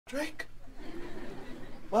Drake?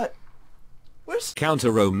 What? Where's...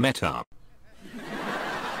 Counter row meta.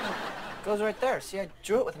 Goes right there. See, I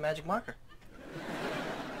drew it with a magic marker.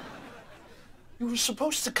 You were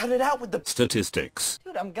supposed to cut it out with the... Statistics.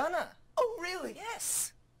 Dude, I'm gonna. Oh, really?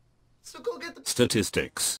 Yes. So go get the...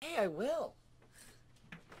 Statistics. Hey, I will.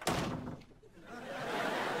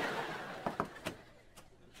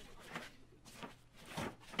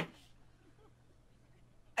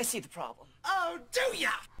 I see the problem. Oh, do ya?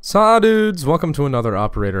 Saw dudes, welcome to another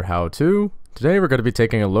Operator How-To. Today we're going to be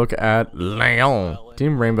taking a look at Lion,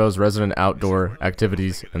 Team Rainbow's resident outdoor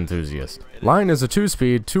activities enthusiast. Lion is a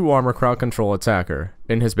 2-speed, 2-armor crowd control attacker.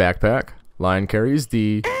 In his backpack, Lion carries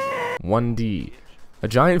the 1D, a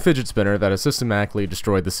giant fidget spinner that has systematically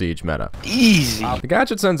destroyed the Siege meta. Easy! The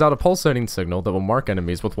gadget sends out a pulsating signal that will mark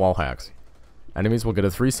enemies with wall hacks. Enemies will get a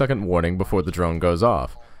 3-second warning before the drone goes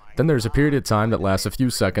off. Then there's a period of time that lasts a few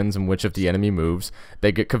seconds in which if the enemy moves,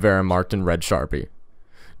 they get Kavera marked in red Sharpie.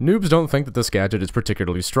 Noobs don't think that this gadget is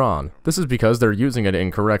particularly strong. This is because they're using it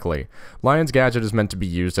incorrectly. Lion's gadget is meant to be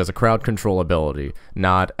used as a crowd control ability,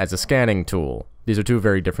 not as a scanning tool. These are two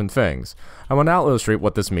very different things. I will now illustrate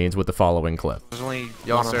what this means with the following clip. There's only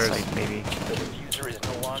y'all upstairs, maybe.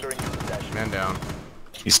 Man down.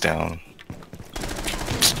 He's down.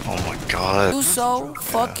 Oh my god. You so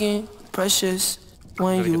fucking precious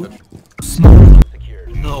when you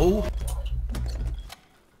No.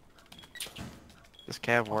 This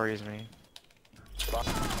cab worries me.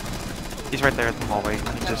 He's right there at the hallway. He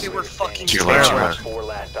just To your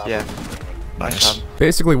left, yeah. nice.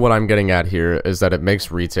 Basically what I'm getting at here is that it makes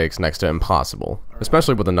retakes next to impossible,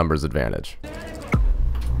 especially with a numbers advantage.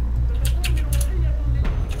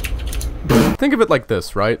 Think of it like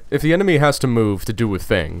this, right? If the enemy has to move to do a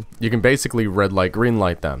thing, you can basically red light, green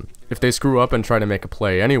light them. If they screw up and try to make a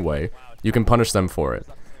play anyway, you can punish them for it.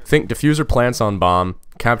 Think diffuser plants on bomb,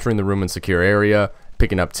 capturing the room in secure area,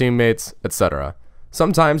 picking up teammates, etc.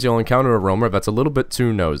 Sometimes you'll encounter a roamer that's a little bit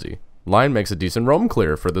too nosy. Lion makes a decent roam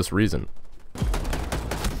clear for this reason.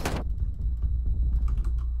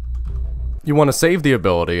 You want to save the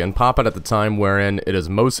ability and pop it at the time wherein it is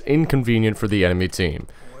most inconvenient for the enemy team.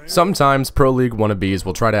 Sometimes Pro League wannabes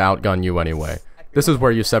will try to outgun you anyway. This is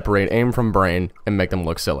where you separate aim from brain and make them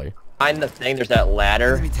look silly. Behind the thing, there's that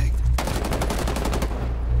ladder.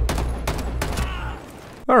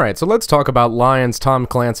 Alright, so let's talk about Lion's Tom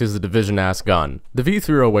Clancy's The Division-ass gun. The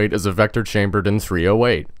V308 is a vector chambered in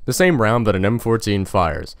 .308, the same round that an M14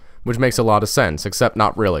 fires, which makes a lot of sense, except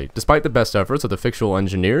not really. Despite the best efforts of the fictional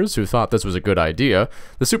engineers who thought this was a good idea,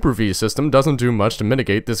 the Super V system doesn't do much to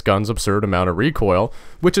mitigate this gun's absurd amount of recoil,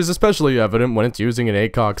 which is especially evident when it's using an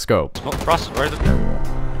ACOG scope. Oh, Frost, where's the...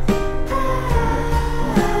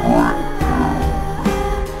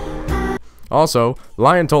 Also,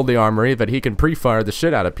 Lion told the armory that he can pre-fire the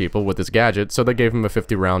shit out of people with his gadget, so they gave him a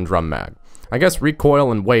 50-round drum mag. I guess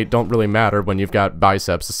recoil and weight don't really matter when you've got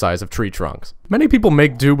biceps the size of tree trunks. Many people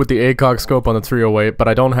make do with the ACOG scope on the 308, but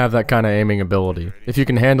I don't have that kind of aiming ability. If you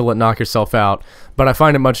can handle it, knock yourself out, but I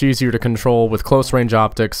find it much easier to control with close-range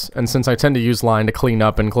optics, and since I tend to use Lion to clean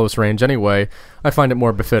up in close range anyway, I find it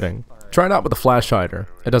more befitting. Try it out with a flash hider.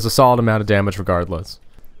 It does a solid amount of damage regardless.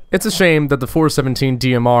 It's a shame that the 417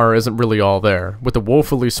 DMR isn't really all there, with a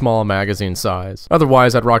woefully small magazine size.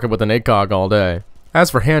 Otherwise, I'd rock it with an ACOG all day.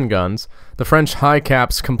 As for handguns, the French high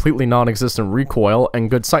caps, completely non-existent recoil, and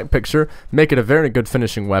good sight picture make it a very good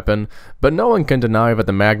finishing weapon, but no one can deny that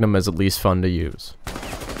the Magnum is at least fun to use.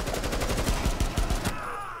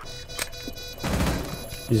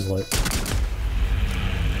 He's like...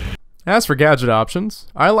 As for gadget options,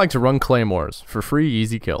 I like to run claymores for free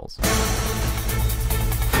easy kills.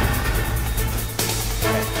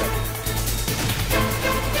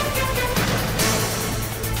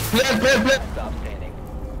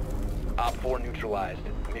 Op 4 neutralized.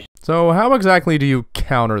 So how exactly do you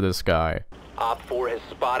counter this guy? Op 4 has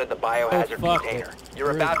spotted the biohazard container.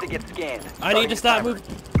 You're about to get scanned. I need to stop moving.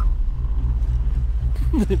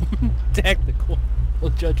 Tactical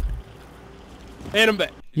judgment. Hand him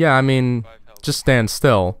back. Yeah, I mean, just stand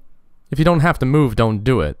still. If you don't have to move, don't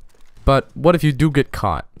do it. But what if you do get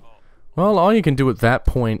caught? Well, all you can do at that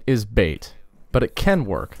point is bait. But it can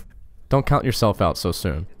work. Don't count yourself out so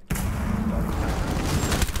soon.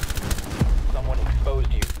 Someone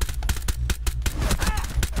exposed you.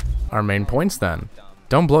 Our main points then.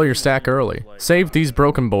 Don't blow your stack early. Save these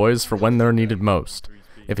broken boys for when they're needed most.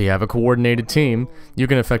 If you have a coordinated team, you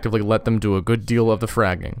can effectively let them do a good deal of the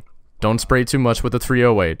fragging. Don't spray too much with the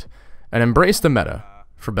 308. And embrace the meta,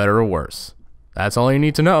 for better or worse. That's all you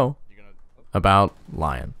need to know about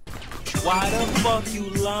Lion. Why the fuck you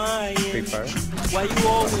lying? Why you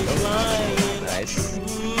always lying? Nice.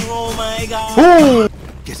 Ooh!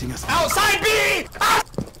 Getting us outside B!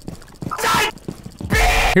 Outside!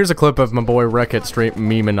 Here's a clip of my boy Wreck-It straight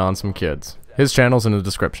memeing on some kids. His channel's in the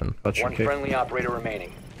description. One friendly operator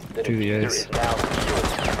remaining. The To the diffuser ace. is now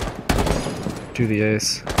secured. To the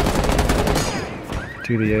ace.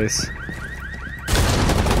 To the ace.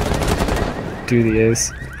 To the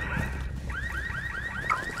ace.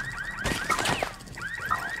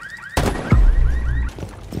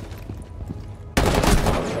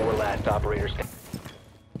 Four last operators.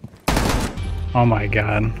 Oh my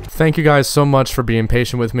god. Thank you guys so much for being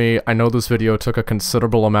patient with me. I know this video took a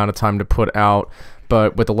considerable amount of time to put out,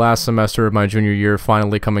 but with the last semester of my junior year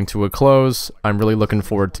finally coming to a close, I'm really looking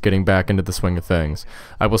forward to getting back into the swing of things.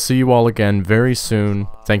 I will see you all again very soon.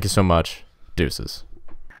 Thank you so much. Deuces.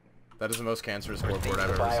 That is the most cancerous scoreboard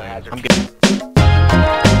I've ever seen. I'm good.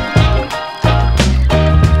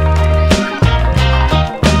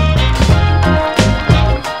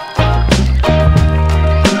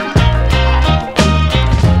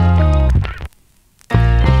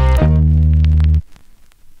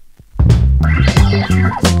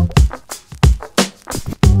 Outside!